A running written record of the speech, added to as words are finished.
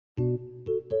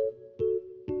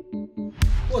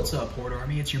What's up, Horde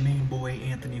Army? It's your main boy,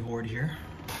 Anthony Horde here.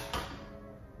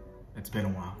 It's been a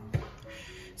while.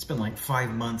 It's been like 5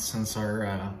 months since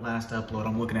our last upload.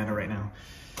 I'm looking at it right now.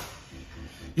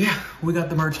 Yeah, we got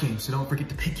the merch game, so don't forget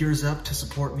to pick yours up to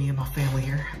support me and my family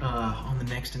here on the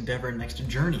next endeavor, next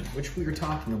journey, which we are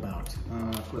talking about.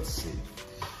 Let's see.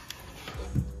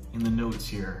 In the notes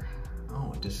here.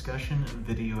 Oh, discussion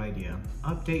video idea.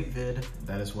 Update vid,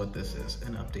 that is what this is,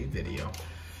 an update video.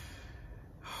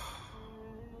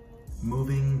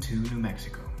 Moving to New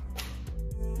Mexico.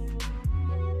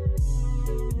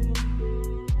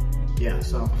 Yeah,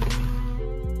 so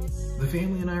the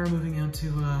family and I are moving out to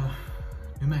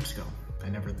New Mexico. I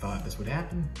never thought this would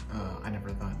happen. I never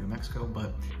thought New Mexico,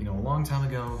 but you know, a long time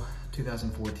ago,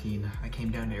 2014, I came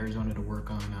down to Arizona to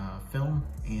work on film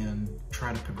and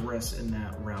try to progress in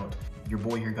that route. Your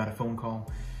boy here got a phone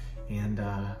call and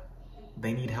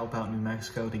they need help out in New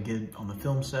Mexico to get on the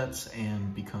film sets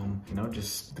and become, you know,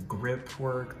 just the grip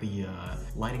work, the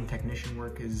lighting technician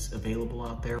work is available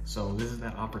out there. So this is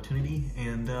that opportunity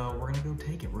and we're gonna go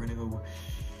take it. We're gonna go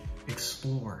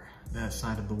explore that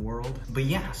side of the world. But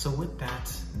yeah, so with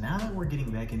that, now that we're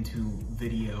getting back into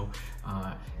video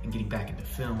and getting back into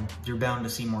film, you're bound to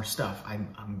see more stuff. I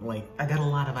got a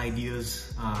lot of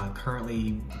ideas,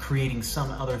 currently creating some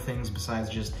other things besides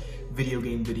just video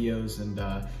game videos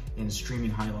and streaming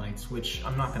highlights, which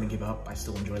I'm not gonna give up. I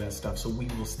still enjoy that stuff. So we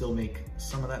will still make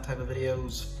some of that type of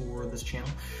videos for this channel.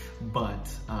 But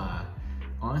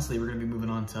honestly, we're gonna be moving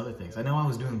on to other things. I know I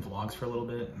was doing vlogs for a little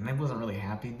bit and I wasn't really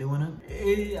happy doing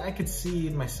it. I could see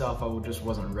in myself, I just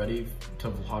wasn't ready to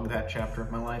vlog that chapter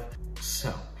of my life.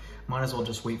 So might as well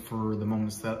just wait for the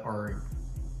moments that are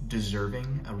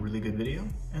deserving a really good video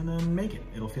and then make it.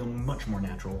 It'll feel much more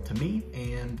natural to me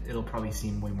and it'll probably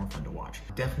seem way more fun to watch.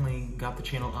 Definitely got the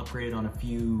channel upgraded on a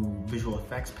few visual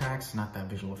effects packs. Not that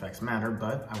visual effects matter,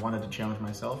 but I wanted to challenge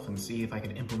myself and see if I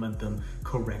could implement them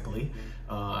correctly.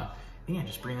 Yeah,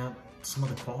 just bring up some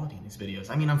of the quality in these videos.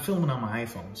 I mean, I'm filming on my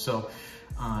iPhone, so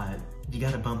you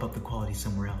gotta bump up the quality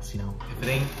somewhere else, you know?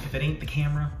 If it ain't the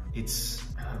camera, it's,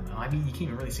 I don't know, I mean, you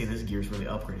can't really say this gear is really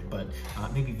upgraded, but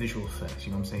maybe visual effects,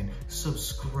 you know what I'm saying?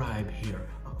 Subscribe here,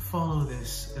 follow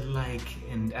this, like,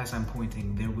 and as I'm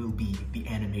pointing, there will be the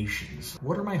animations.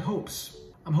 What are my hopes?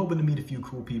 I'm hoping to meet a few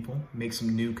cool people, make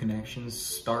some new connections,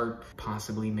 start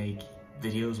possibly make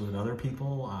videos with other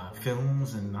people,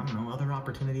 films, and I don't know, other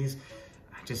opportunities.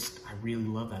 I really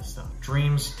love that stuff.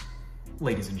 Dreams,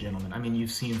 ladies and gentlemen, I mean,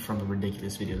 you've seen from the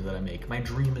ridiculous videos that I make. My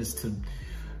dream is to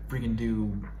freaking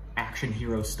do action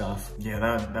hero stuff. Yeah,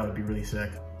 that would be really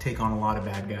sick. Take on a lot of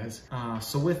bad guys.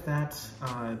 So with that,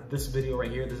 this video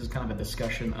right here, this is kind of a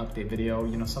discussion update video.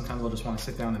 You know, sometimes I'll just want to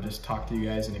sit down and just talk to you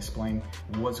guys and explain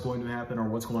what's going to happen or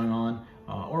what's going on.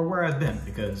 Or where I've been,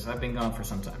 because I've been gone for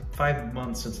some time. 5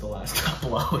 months since the last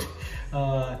upload.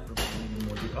 Oh,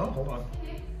 hold on.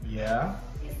 Yeah?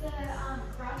 Is the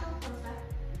garage all closed up?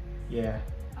 Yeah.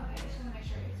 Okay, I just want to make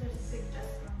sure. There's a big dust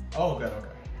storm. Oh, good, okay.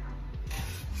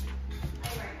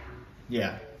 Right now.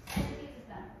 Yeah. The pizza's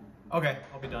done. Okay,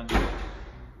 I'll be done.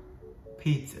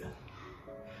 Pizza.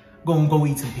 Go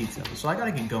eat some pizza. So I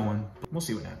gotta get going, but we'll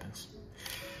see what happens.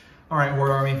 All right,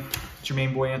 Horde Army. It's your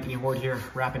main boy, Anthony Horde here,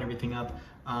 wrapping everything up.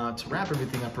 To wrap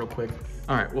everything up real quick.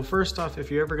 All right, well, first off,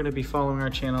 if you're ever gonna be following our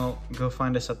channel, go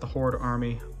find us at the Horde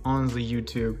Army on the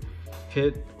YouTube.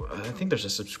 Hit, I think there's a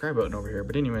subscribe button over here,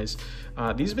 but anyways,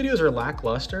 these videos are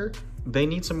lackluster. They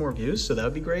need some more views, so that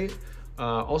would be great.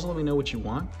 Also, let me know what you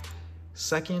want.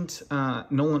 Second,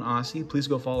 Nolan Aussie, please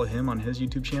go follow him on his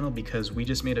YouTube channel because we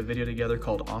just made a video together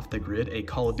called Off the Grid, a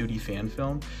Call of Duty fan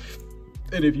film.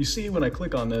 And if you see when I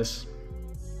click on this,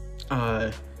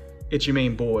 it's your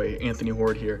main boy, Anthony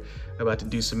Horde here, about to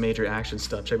do some major action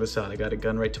stuff. Check this out. I got a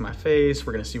gun right to my face.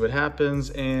 We're gonna see what happens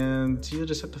and you'll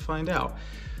just have to find out.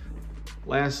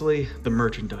 Lastly, the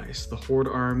merchandise, the Horde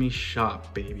Army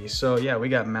shop, baby. So yeah, we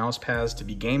got mouse pads to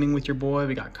be gaming with your boy.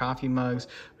 We got coffee mugs,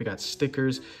 we got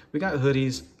stickers, we got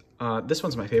hoodies. This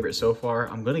one's my favorite so far.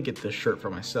 I'm gonna get this shirt for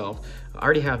myself. I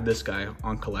already have this guy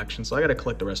on collection, so I gotta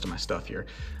collect the rest of my stuff here.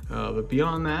 But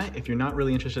beyond that, if you're not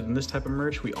really interested in this type of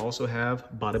merch, we also have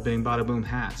Bada Bing Bada Boom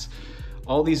hats.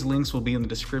 All these links will be in the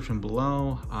description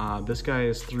below. This guy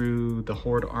is through the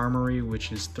Horde Armory,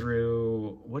 which is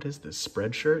through, what is this,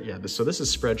 Spreadshirt? Yeah, so this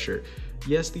is Spreadshirt.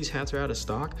 Yes, these hats are out of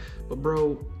stock, but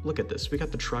bro, look at this. We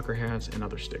got the trucker hats and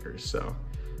other stickers, so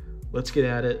let's get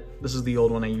at it. This is the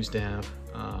old one I used to have,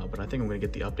 but I think I'm gonna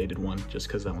get the updated one just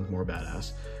because that one's more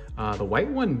badass. The white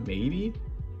one, maybe?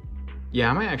 Yeah,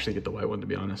 I might actually get the white one, to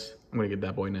be honest. I'm gonna get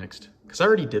that boy next because I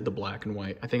already did the black and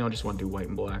white. I think I'll just want to do white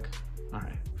and black. All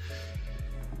right.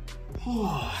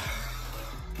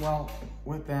 Well,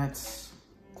 with that,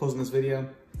 closing this video.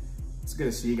 It's good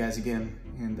to see you guys again,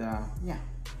 and yeah,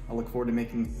 I look forward to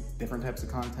making different types of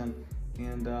content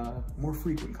and more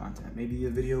frequent content. Maybe a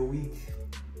video a week,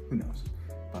 who knows?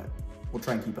 But we'll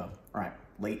try and keep up. All right,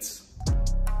 lates.